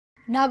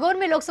नागौर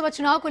में लोकसभा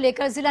चुनाव को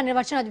लेकर जिला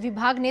निर्वाचन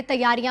विभाग ने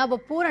तैयारियां अब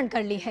पूर्ण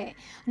कर ली है।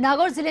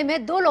 नागौर जिले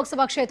में 2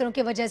 लोकसभा क्षेत्रों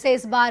की वजह से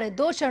इस बार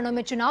 2 चरणों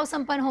में चुनाव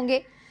संपन्न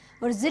होंगे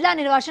और जिला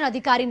निर्वाचन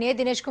अधिकारी ने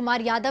दिनेश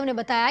कुमार यादव ने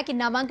बताया कि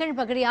नामांकन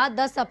प्रक्रिया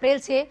 10 अप्रैल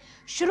से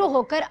शुरू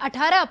होकर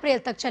 18 अप्रैल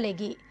तक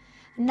चलेगी।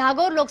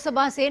 नागौर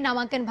लोकसभा से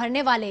नामांकन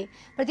भरने वाले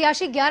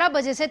प्रत्याशी 11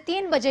 बजे से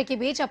 3 बजे के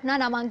बीच अपना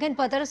नामांकन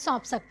पत्र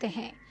सौंप सकते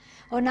हैं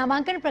और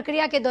नामांकन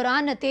प्रक्रिया के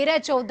दौरान 13,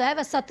 14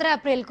 व 17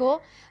 अप्रैल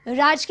को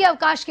राजकीय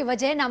अवकाश की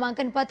वजह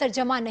नामांकन पत्र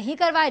जमा नहीं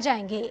करवाए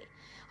जाएंगे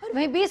और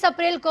वहीं 20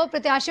 अप्रैल को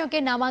प्रत्याशियों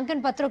के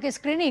नामांकन पत्रों की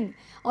स्क्रीनिंग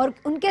और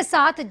उनके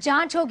साथ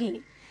जांच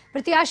होगी।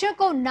 प्रत्याशियों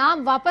को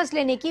नाम वापस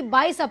लेने की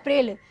 22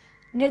 अप्रैल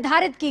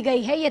निर्धारित की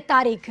गई है ये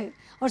तारीख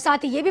और साथ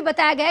ही ये भी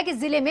बताया गया कि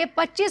जिले में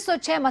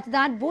 2506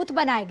 मतदान बूथ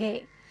बनाए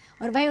गए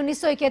और वहीं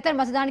 1971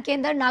 मतदान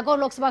केंद्र नागौर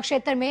लोकसभा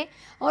क्षेत्र में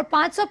और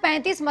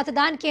 535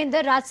 मतदान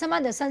केंद्र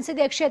राजसमंद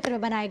संसदीय क्षेत्र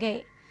में बनाए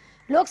गए।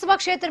 लोकसभा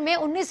क्षेत्र में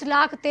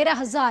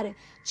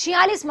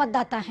 19,13,046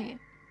 मतदाता हैं।